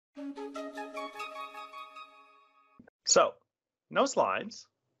So, no slides,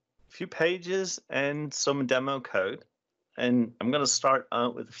 a few pages, and some demo code. And I'm going to start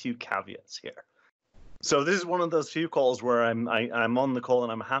out with a few caveats here. So this is one of those few calls where I'm on the call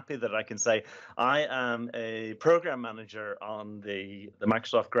and I'm happy that I can say I am a program manager on the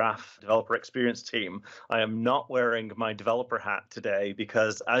Microsoft Graph Developer Experience team. I am not wearing my developer hat today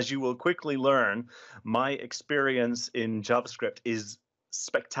because, as you will quickly learn, my experience in JavaScript is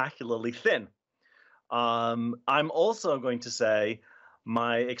spectacularly thin. I'm also going to say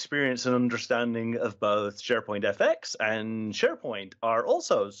my experience and understanding of both SharePoint FX and SharePoint are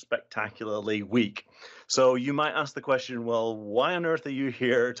also spectacularly weak. So you might ask the question, well, why on earth are you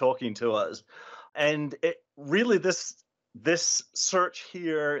here talking to us? And this search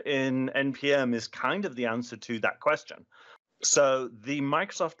here in NPM is kind of the answer to that question. So the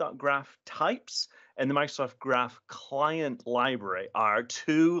Microsoft Graph types and the Microsoft Graph client library are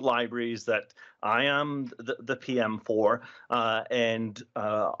two libraries that I am the PM for, and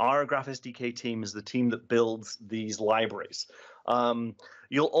our Graph SDK team is the team that builds these libraries.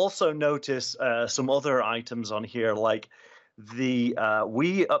 You'll also notice some other items on here, like we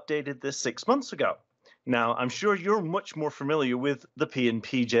updated this 6 months ago. Now, I'm sure you're much more familiar with the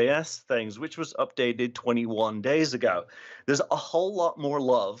PnP JS things, which was updated 21 days ago. There's a whole lot more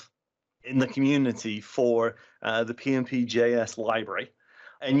love in the community for the PnP JS library.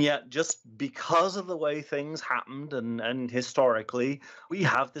 And yet, just because of the way things happened and historically, we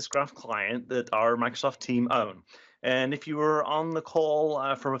have this Graph client that our Microsoft team own. And if you were on the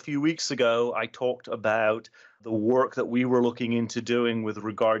call from a few weeks ago, I talked about the work that we were looking into doing with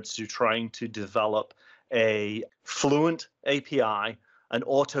regards to trying to develop a fluent API and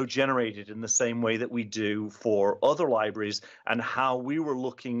auto-generated in the same way that we do for other libraries, and how we were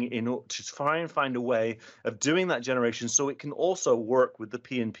looking to try and find a way of doing that generation so it can also work with the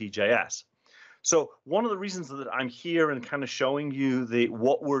PnP JS. So one of the reasons that I'm here and kind of showing you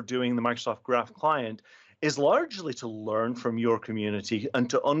what we're doing in the Microsoft Graph client is largely to learn from your community and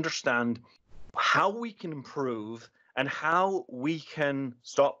to understand how we can improve and how we can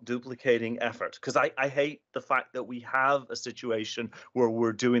stop duplicating effort. Because I hate the fact that we have a situation where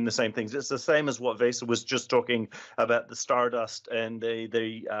we're doing the same things. It's the same as what Vesa was just talking about, the Stardust and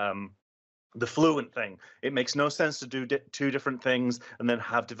the Fluent thing. It makes no sense to do two different things and then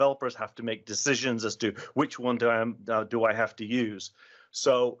have developers have to make decisions as to which one do I have to use.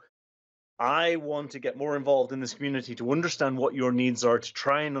 So I want to get more involved in this community to understand what your needs are, to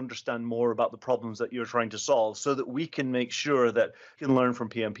try and understand more about the problems that you're trying to solve so that we can make sure that we can learn from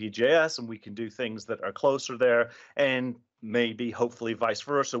PnP.js and we can do things that are closer there, and maybe hopefully vice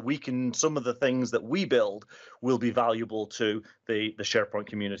versa. Some of the things that we build will be valuable to the SharePoint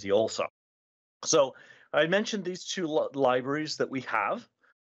community also. So I mentioned these two libraries that we have,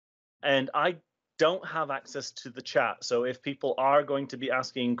 and I don't have access to the chat. So if people are going to be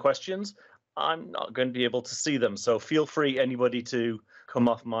asking questions, I'm not going to be able to see them. So feel free, anybody, to come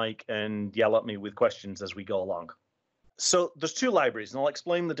off mic and yell at me with questions as we go along. So there's two libraries, and I'll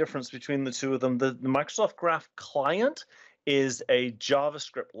explain the difference between the two of them. The Microsoft Graph client is a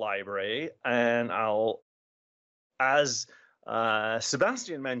JavaScript library, and as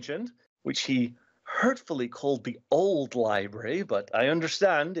Sebastian mentioned, which he hurtfully called the old library, but I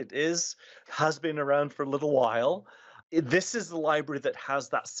understand it has been around for a little while. This is the library that has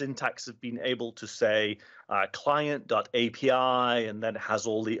that syntax of being able to say client.api, and then it has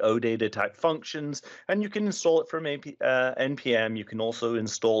all the OData type functions, and you can install it from NPM. You can also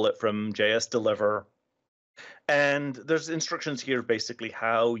install it from JS Deliver. And there's instructions here basically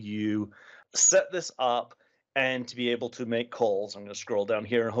how you set this up and to be able to make calls. I'm going to scroll down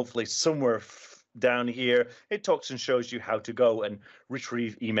here, and hopefully somewhere down here, it talks and shows you how to go and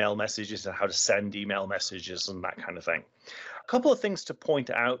retrieve email messages and how to send email messages and that kind of thing. A couple of things to point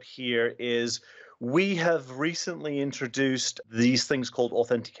out here is we have recently introduced these things called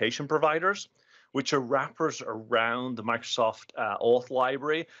Authentication Providers, which are wrappers around the Microsoft Auth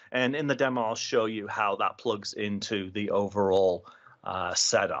library. And in the demo, I'll show you how that plugs into the overall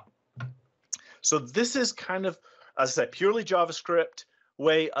setup. So this is kind of, as I said, purely JavaScript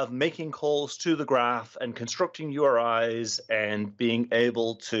way of making calls to the graph and constructing URIs and being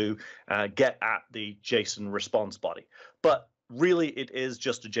able to get at the JSON response body. But really, it is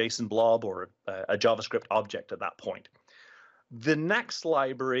just a JSON blob or a JavaScript object at that point. The next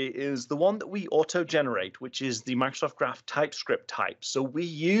library is the one that we auto-generate, which is the Microsoft Graph TypeScript type. So we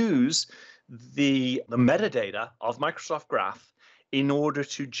use the metadata of Microsoft Graph in order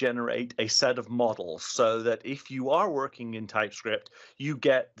to generate a set of models so that if you are working in TypeScript, you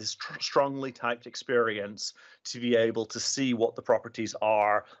get this strongly typed experience to be able to see what the properties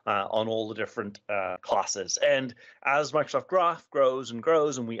are on all the different classes. And as Microsoft Graph grows and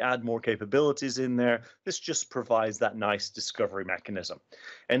grows and we add more capabilities in there, this just provides that nice discovery mechanism.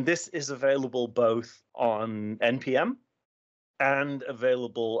 And this is available both on NPM and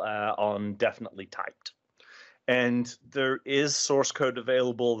available on Definitely Typed. And there is source code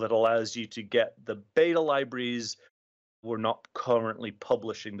available that allows you to get the beta libraries. We're not currently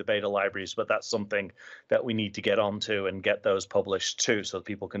publishing the beta libraries, but that's something that we need to get onto and get those published too, so that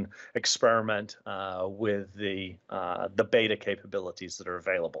people can experiment with the beta capabilities that are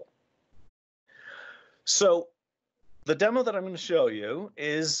available. So the demo that I'm going to show you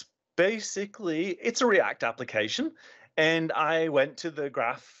is basically, it's a React application. And I went to the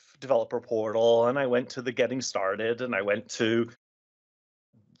Graph Developer portal, and I went to the Getting Started, and I went to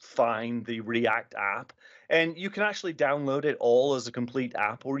find the React app. And you can actually download it all as a complete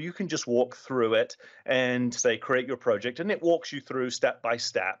app, or you can just walk through it and say, create your project. And it walks you through step by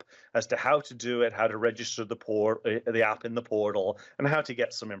step as to how to do it, how to register the app in the portal, and how to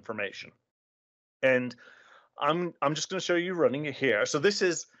get some information. And I'm just going to show you running it here. So this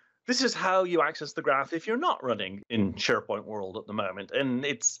is how you access the graph if you're not running in SharePoint World at the moment. And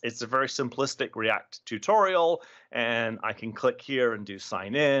it's a very simplistic React tutorial. And I can click here and do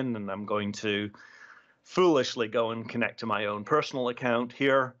sign in. And I'm going to foolishly go and connect to my own personal account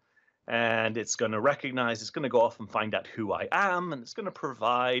here. And it's going to recognize, it's going to go off and find out who I am. And it's going to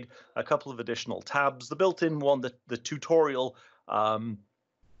provide a couple of additional tabs. The built-in one, the tutorial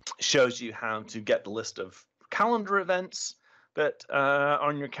shows you how to get the list of calendar events that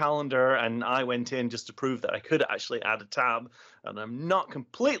on your calendar, and I went in just to prove that I could actually add a tab, and I'm not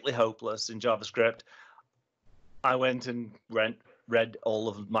completely hopeless in JavaScript. I went and read all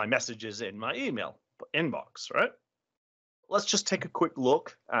of my messages in my email inbox, right? Let's just take a quick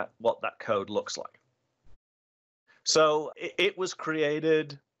look at what that code looks like. So it was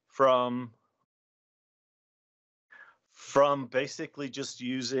created from basically just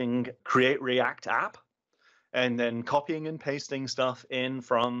using create React app, and then copying and pasting stuff in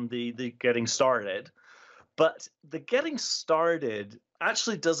from the Getting Started. But the Getting Started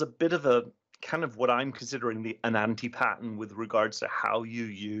actually does a bit of a kind of what I'm considering an anti-pattern with regards to how you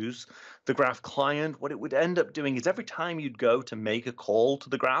use the Graph client. What it would end up doing is every time you'd go to make a call to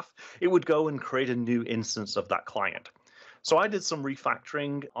the Graph, it would go and create a new instance of that client. So I did some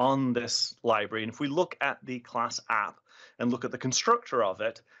refactoring on this library. And if we look at the class app and look at the constructor of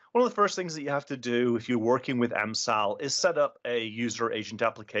it, one of the first things that you have to do if you're working with MSAL is set up a user agent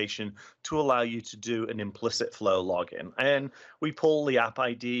application to allow you to do an implicit flow login. And we pull the app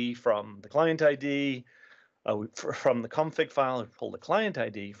ID from the client ID, from the config file, we pull the client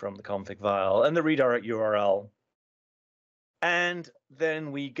ID from the config file and the redirect URL. And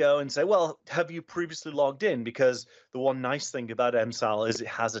then we go and say, well, have you previously logged in? Because the one nice thing about MSAL is it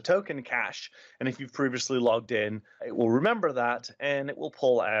has a token cache. And if you've previously logged in, it will remember that and it will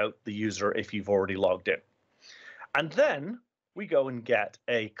pull out the user if you've already logged in. And then we go and get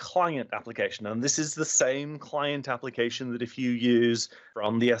a client application. And this is the same client application that if you use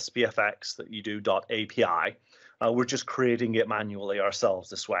from the SPFx that you do .api. We're just creating it manually ourselves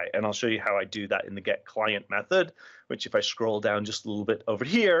this way. And I'll show you how I do that in the get client method, which if I scroll down just a little bit over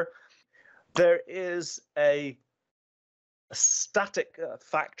here, there is a static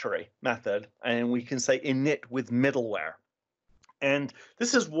factory method, and we can say init with middleware. And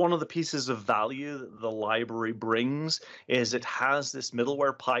this is one of the pieces of value that the library brings, is it has this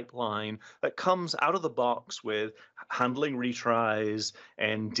middleware pipeline that comes out of the box with handling retries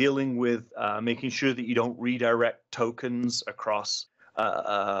and dealing with making sure that you don't redirect tokens across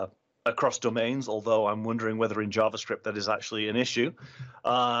domains, although I'm wondering whether in JavaScript that is actually an issue.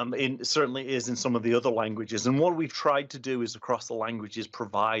 It certainly is in some of the other languages. And what we've tried to do is across the languages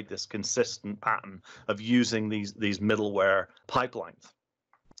provide this consistent pattern of using these middleware pipelines.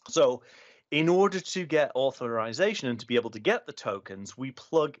 So in order to get authorization and to be able to get the tokens, we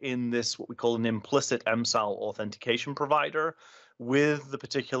plug in this, what we call an implicit MSAL authentication provider with the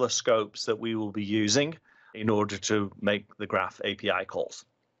particular scopes that we will be using in order to make the Graph API calls.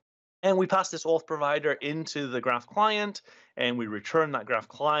 And we pass this auth provider into the Graph client, and we return that Graph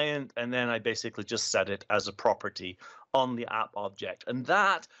client, and then I basically just set it as a property on the app object. And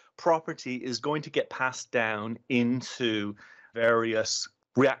that property is going to get passed down into various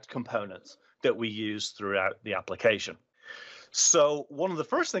React components that we use throughout the application. So one of the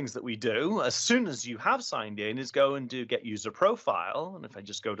first things that we do as soon as you have signed in is go and do get user profile. And if I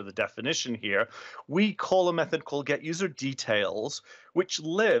just go to the definition here, we call a method called get user details, which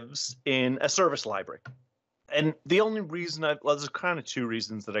lives in a service library. And the only reason well, there's kind of two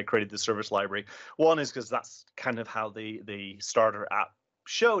reasons that I created the service library. One is because that's kind of how the starter app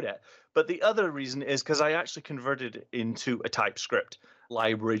showed it. But the other reason is because I actually converted it into a TypeScript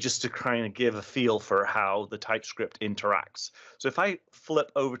library just to kind of give a feel for how the TypeScript interacts. So if I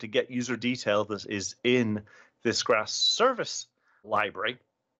flip over to get user detail that is in this Graph service library,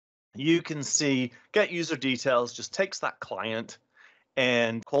 you can see get user details just takes that client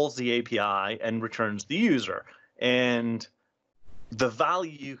and calls the API and returns the user. And the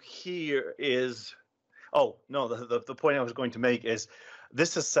value here is, oh, no, the point I was going to make is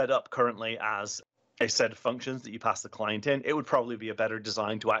this is set up currently as a set of functions that you pass the client in. It would probably be a better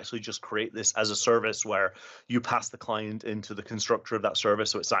design to actually just create this as a service where you pass the client into the constructor of that service.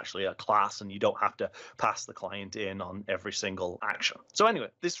 So it's actually a class and you don't have to pass the client in on every single action. So anyway,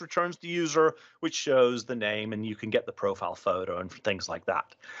 this returns the user, which shows the name, and you can get the profile photo and things like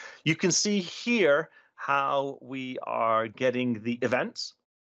that. You can see here how we are getting the events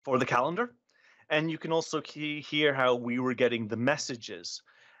for the calendar. And you can also hear how we were getting the messages.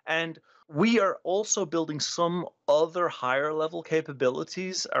 And we are also building some other higher level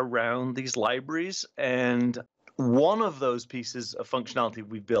capabilities around these libraries. And one of those pieces of functionality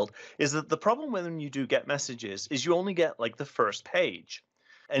we've built is that the problem when you do get messages is you only get like the first page.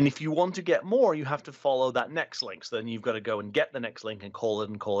 And if you want to get more, you have to follow that next link. So then you've got to go and get the next link and call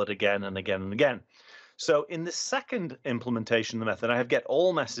it again and again and again. So in the second implementation of the method, I have get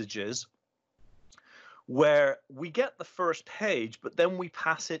all messages, where we get the first page, but then we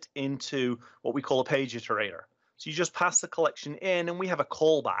pass it into what we call a page iterator. So you just pass the collection in, and we have a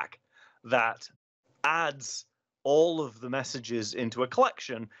callback that adds all of the messages into a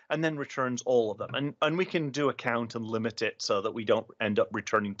collection and then returns all of them. And we can do a count and limit it so that we don't end up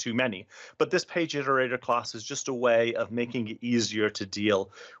returning too many. But this page iterator class is just a way of making it easier to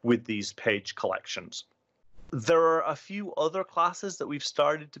deal with these page collections. There are a few other classes that we've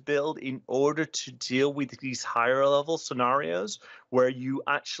started to build in order to deal with these higher level scenarios where you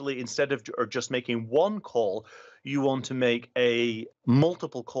actually, instead of just making one call, you want to make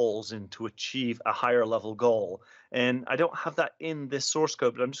multiple calls in to achieve a higher level goal. And I don't have that in this source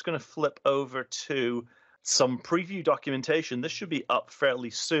code, but I'm just going to flip over to some preview documentation. This should be up fairly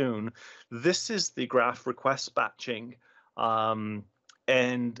soon. This is the graph request batching.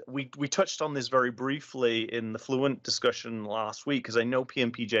 And we touched on this very briefly in the Fluent discussion last week, because I know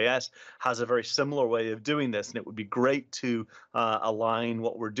PnP.js has a very similar way of doing this, and it would be great to align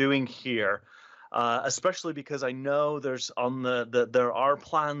what we're doing here, especially because I know there's there are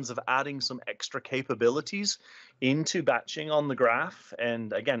plans of adding some extra capabilities into batching on the graph.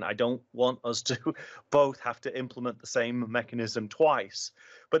 And again, I don't want us to both have to implement the same mechanism twice.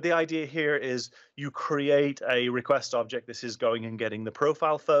 But the idea here is you create a request object. This is going and getting the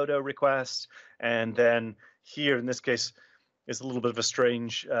profile photo request. And then here, in this case, is a little bit of a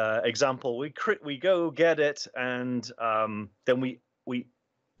strange example. We go get it, and then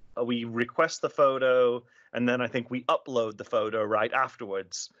we request the photo, and then I think we upload the photo right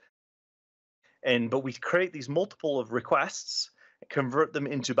afterwards. But we create these multiple of requests, convert them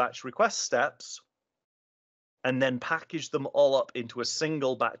into batch request steps, and then package them all up into a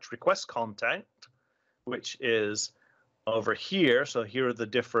single batch request content, which is over here. So here are the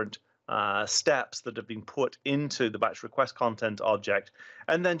different steps that have been put into the batch request content object.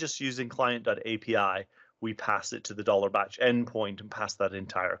 And then just using client.api, we pass it to the $batch endpoint and pass that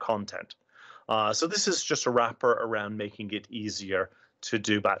entire content. So this is just a wrapper around making it easier to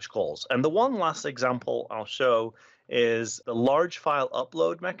do batch calls. And the one last example I'll show is the large file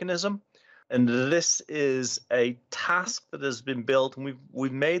upload mechanism. And this is a task that has been built, and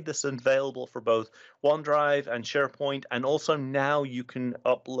we've made this available for both OneDrive and SharePoint, and also now you can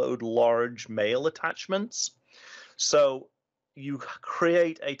upload large mail attachments. So you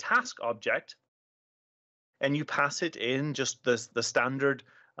create a task object, and you pass it in just the standard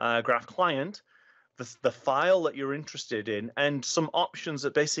Graph client, the file that you're interested in, and some options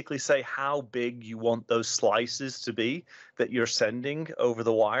that basically say how big you want those slices to be that you're sending over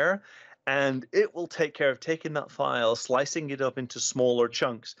the wire. And it will take care of taking that file, slicing it up into smaller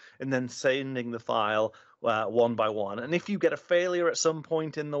chunks, and then sending the file one by one. And if you get a failure at some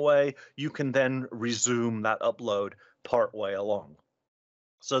point in the way, you can then resume that upload partway along.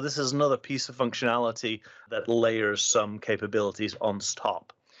 So this is another piece of functionality that layers some capabilities on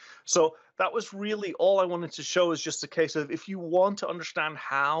top. So that was really all I wanted to show, is just a case of if you want to understand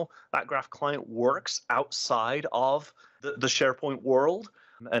how that Graph client works outside of the SharePoint world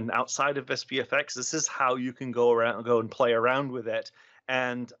and outside of SPFx, this is how you can go and play around with it.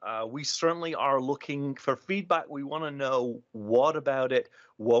 And we certainly are looking for feedback. We want to know what about it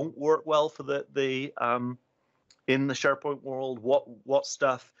won't work well for the in the SharePoint world. What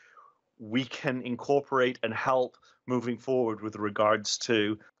stuff we can incorporate and help moving forward with regards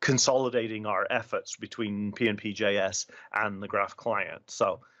to consolidating our efforts between PnP.js and the Graph client.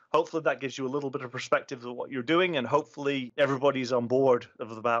 So hopefully that gives you a little bit of perspective of what you're doing, and hopefully everybody's on board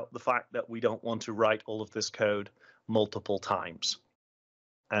about the fact that we don't want to write all of this code multiple times.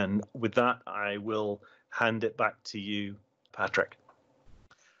 And with that, I will hand it back to you, Patrick.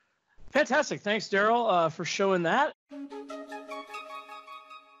 Fantastic. Thanks, Darrel, for showing that.